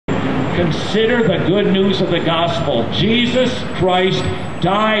Consider the good news of the gospel. Jesus Christ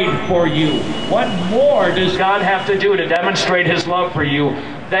died for you. What more does God have to do to demonstrate his love for you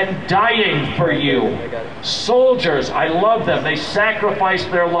than dying for you? Soldiers, I love them. They sacrificed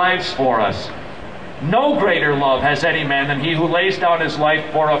their lives for us. No greater love has any man than he who lays down his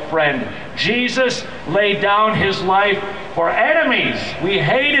life for a friend. Jesus laid down his life for enemies. We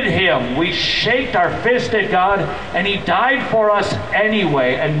hated him. We shaked our fist at God, and he died for us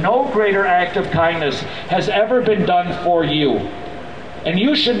anyway. And no greater act of kindness has ever been done for you. And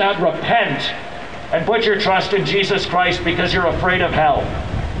you should not repent and put your trust in Jesus Christ because you're afraid of hell.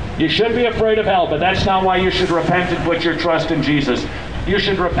 You should be afraid of hell, but that's not why you should repent and put your trust in Jesus. You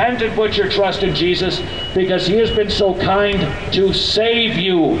should repent and put your trust in Jesus because he has been so kind to save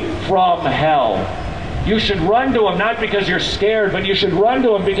you from hell. You should run to him not because you're scared, but you should run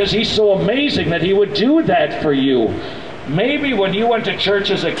to him because he's so amazing that he would do that for you. Maybe when you went to church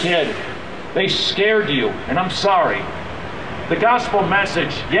as a kid, they scared you, and I'm sorry. The gospel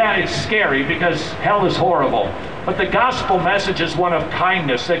message, yeah, it's scary because hell is horrible. But the gospel message is one of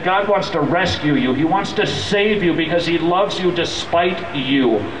kindness, that God wants to rescue you. He wants to save you because he loves you despite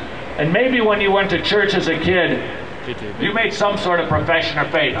you. And maybe when you went to church as a kid, you made some sort of profession of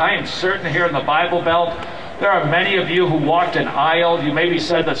faith. I am certain here in the Bible Belt, there are many of you who walked an aisle. You maybe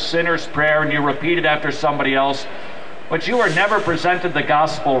said the sinner's prayer and you repeated after somebody else. But you were never presented the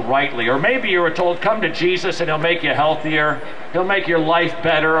gospel rightly. Or maybe you were told, come to Jesus and he'll make you healthier. He'll make your life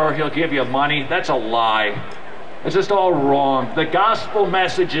better, or he'll give you money. That's a lie. It's just all wrong. The gospel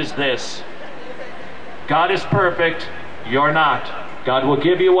message is this: God is perfect, you're not. God will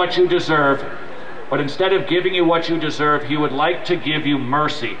give you what you deserve, but instead of giving you what you deserve, he would like to give you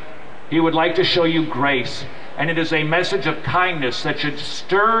mercy. He would like to show you grace. And it is a message of kindness that should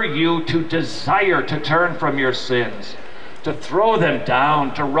stir you to desire to turn from your sins, to throw them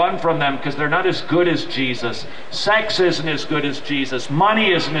down, to run from them because they're not as good as Jesus. Sex isn't as good as Jesus.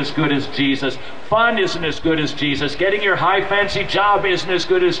 Money isn't as good as Jesus. Fun isn't as good as Jesus. Getting your high fancy job isn't as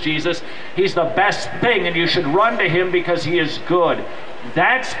good as Jesus. He's the best thing, and you should run to him because he is good.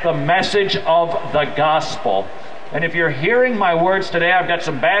 That's the message of the gospel. And if you're hearing my words today, I've got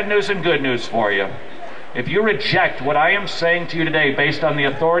some bad news and good news for you. If you reject what I am saying to you today based on the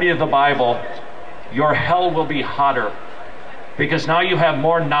authority of the Bible, your hell will be hotter. Because now you have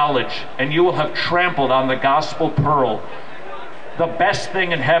more knowledge, and you will have trampled on the gospel pearl. The best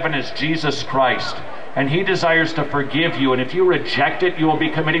thing in heaven is Jesus Christ, and he desires to forgive you. And if you reject it, you will be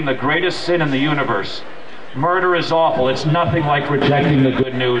committing the greatest sin in the universe. Murder is awful. It's nothing like rejecting the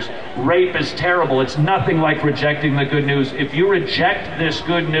good news. Rape is terrible. It's nothing like rejecting the good news. If you reject this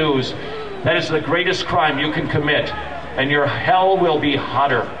good news, that is the greatest crime you can commit, and your hell will be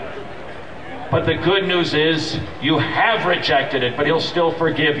hotter. But the good news is, you have rejected it, but he'll still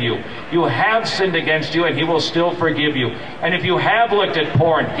forgive you. You have sinned against you, and he will still forgive you. And if you have looked at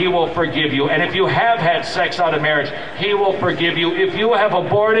porn, he will forgive you. And if you have had sex out of marriage, he will forgive you. If you have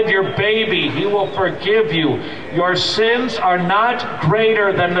aborted your baby, he will forgive you. Your sins are not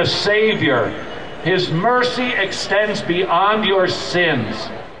greater than the Savior. His mercy extends beyond your sins.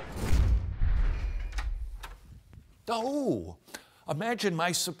 Oh, imagine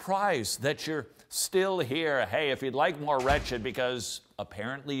my surprise that you're still here. Hey, if you'd like more Wretched, because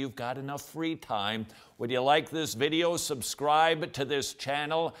apparently you've got enough free time, would you like this video? Subscribe to this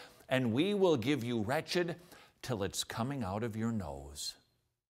channel, and we will give you Wretched till it's coming out of your nose.